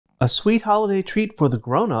A sweet holiday treat for the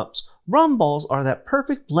grown-ups, rum balls are that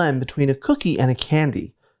perfect blend between a cookie and a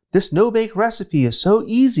candy. This no-bake recipe is so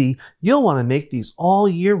easy, you'll want to make these all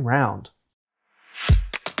year round.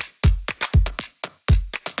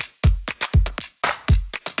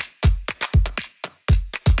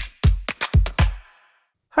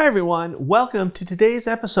 Hi everyone, welcome to today's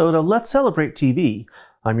episode of Let's Celebrate TV.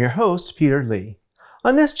 I'm your host, Peter Lee.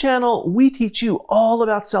 On this channel, we teach you all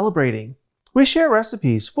about celebrating. We share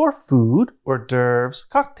recipes for food, hors d'oeuvres,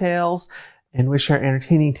 cocktails, and we share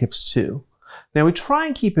entertaining tips too. Now we try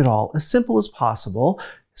and keep it all as simple as possible,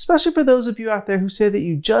 especially for those of you out there who say that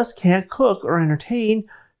you just can't cook or entertain,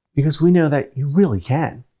 because we know that you really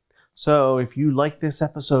can. So if you like this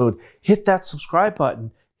episode, hit that subscribe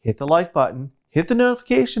button, hit the like button, hit the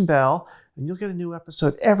notification bell, and you'll get a new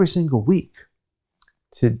episode every single week.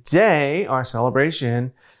 Today, our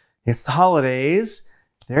celebration, it's the holidays.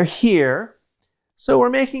 They're here. So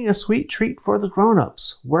we're making a sweet treat for the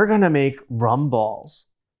grown-ups. We're going to make rum balls.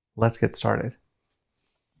 Let's get started.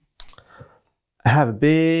 I have a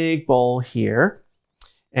big bowl here,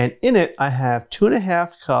 and in it I have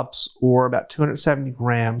 2.5 cups or about 270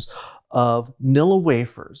 grams of nilla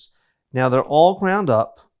wafers. Now they're all ground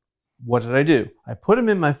up. What did I do? I put them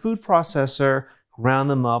in my food processor, ground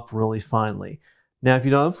them up really finely. Now, if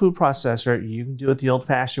you don't have a food processor, you can do it the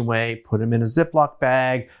old-fashioned way. Put them in a Ziploc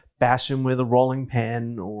bag, bash them with a rolling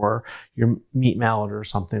pin or your meat mallet or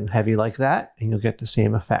something heavy like that, and you'll get the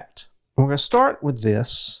same effect. We're going to start with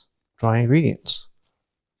this dry ingredients.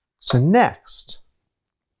 So next,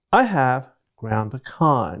 I have ground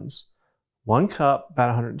pecans. 1 cup, about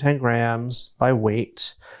 110 grams by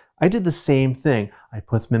weight. I did the same thing. I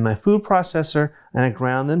put them in my food processor and I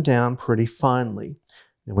ground them down pretty finely.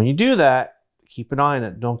 And when you do that, keep an eye on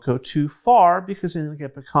it. Don't go too far because then you'll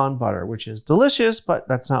get pecan butter, which is delicious, but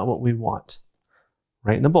that's not what we want.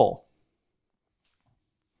 Right in the bowl.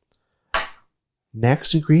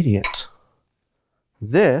 Next ingredient.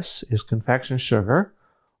 This is confection sugar,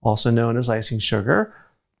 also known as icing sugar.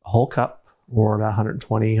 A whole cup or about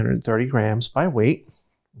 120, 130 grams by weight.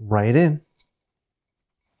 Right in.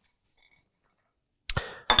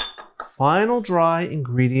 Final dry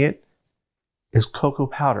ingredient is cocoa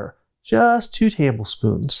powder, just 2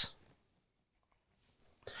 tablespoons.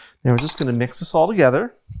 Now we're just going to mix this all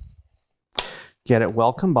together, get it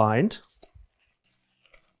well combined.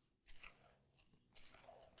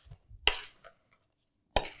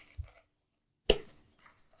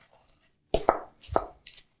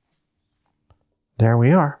 There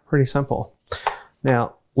we are, pretty simple.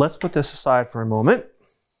 Now let's put this aside for a moment.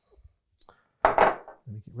 Get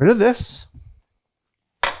rid of this.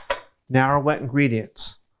 Now our wet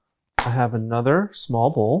ingredients. I have another small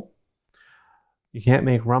bowl. You can't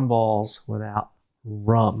make rum balls without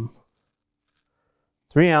rum.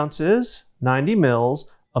 3 ounces, 90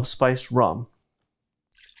 mils of spiced rum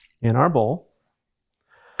in our bowl.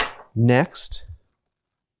 Next,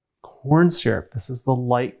 corn syrup. This is the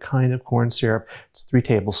light kind of corn syrup. It's 3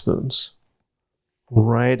 tablespoons.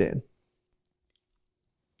 Right in.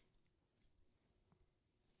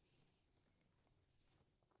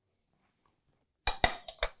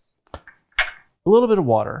 A little bit of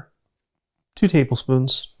water, 2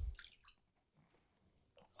 tablespoons.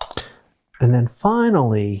 And then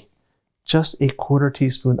finally, just a 1/4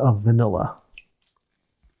 teaspoon of vanilla.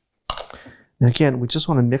 Now again, we just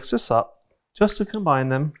want to mix this up just to combine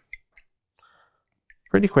them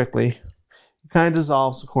pretty quickly. It kind of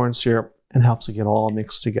dissolves the corn syrup and helps it get all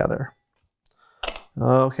mixed together.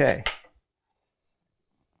 Okay.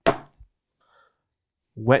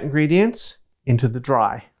 Wet ingredients into the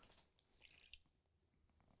dry.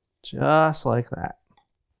 Just like that.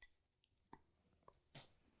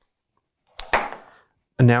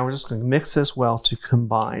 And now we're just going to mix this well to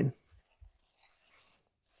combine.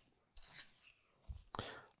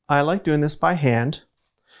 I like doing this by hand.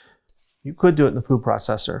 You could do it in the food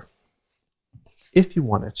processor if you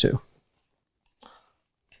wanted to.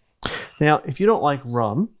 Now, if you don't like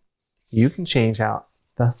rum, you can change out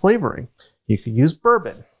the flavoring. You could use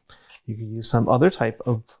bourbon. You could use some other type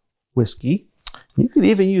of whiskey. You could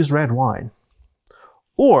even use red wine.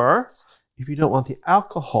 Or, if you don't want the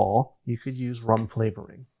alcohol, you could use rum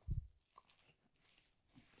flavoring.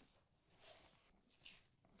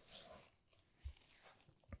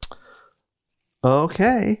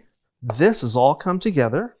 Okay, this has all come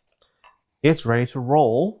together. It's ready to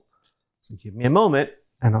roll. So give me a moment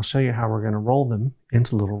and I'll show you how we're going to roll them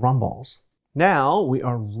into little rum balls. Now we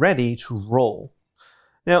are ready to roll.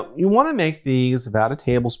 Now, you want to make these about a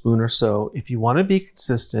tablespoon or so. If you want to be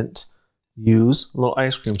consistent, use a little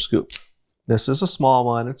ice cream scoop. This is a small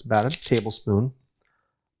one. It's about a tablespoon.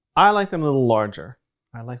 I like them a little larger.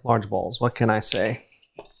 I like large bowls. What can I say?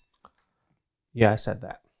 Yeah, I said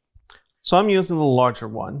that. So I'm using the larger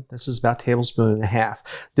one. This is about 1.5 tablespoons.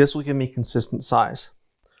 This will give me consistent size.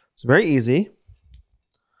 It's very easy.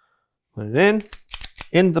 Put it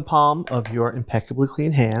into the palm of your impeccably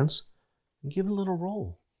clean hands, and give it a little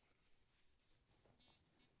roll.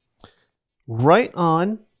 Right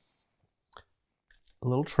on a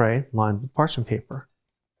little tray lined with parchment paper.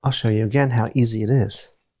 I'll show you again how easy it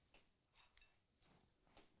is.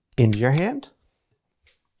 Into your hand.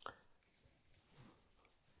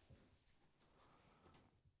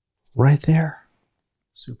 Right there.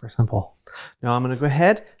 Super simple. Now I'm going to go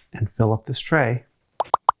ahead and fill up this tray.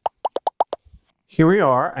 Here we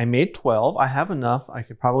are. I made 12. I have enough. I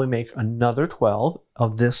could probably make another 12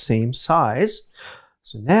 of this same size.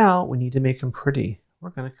 So now we need to make them pretty. We're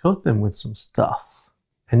going to coat them with some stuff.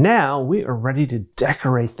 And now we are ready to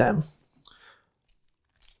decorate them.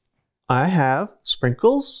 I have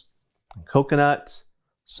sprinkles, coconut,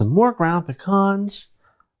 some more ground pecans.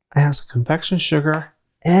 I have some confection sugar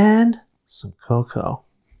and some cocoa.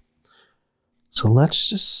 So let's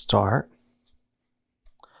just start.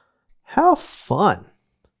 How fun.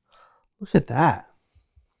 Look at that.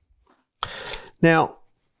 Now,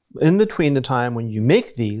 in between the time when you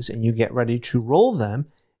make these and you get ready to roll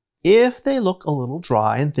them, if they look a little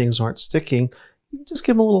dry and things aren't sticking, you can just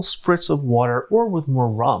give them a little spritz of water or with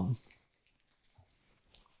more rum.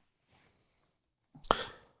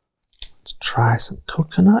 Let's try some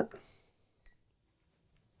coconut.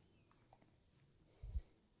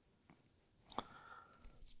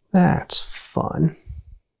 That's fun.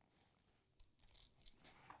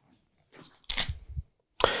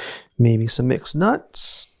 Maybe some mixed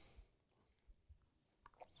nuts.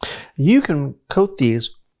 You can coat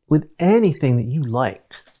these with anything that you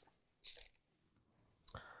like.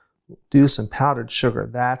 Do some powdered sugar.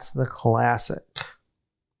 That's the classic.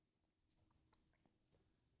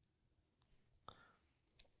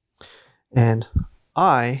 And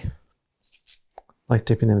I like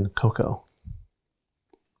dipping them in the cocoa,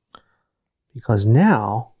 because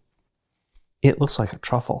now it looks like a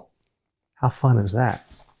truffle. How fun is that?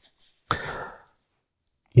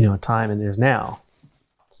 You know what time it is now.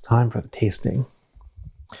 It's time for the tasting.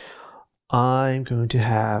 I'm going to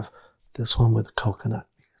have this one with coconut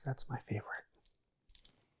because that's my favorite.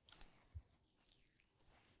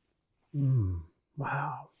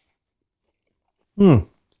 Wow.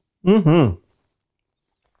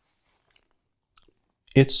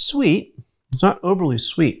 It's sweet. It's not overly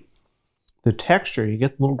sweet. The texture, you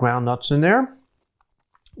get little ground nuts in there.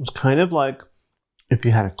 It's kind of like if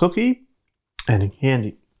you had a cookie and a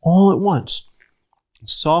candy all at once.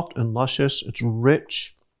 It's soft and luscious. It's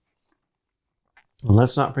rich. And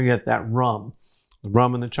let's not forget that rum. The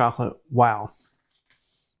rum and the chocolate. Wow.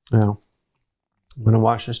 Now, I'm going to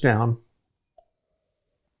wash this down.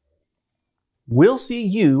 We'll see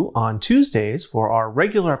you on Tuesdays for our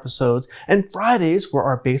regular episodes and Fridays for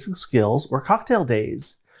our basic skills or cocktail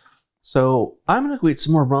days. So I'm going to go eat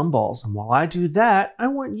some more rum balls. And while I do that, I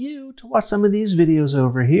want you to watch some of these videos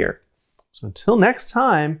over here. So until next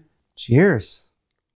time, cheers.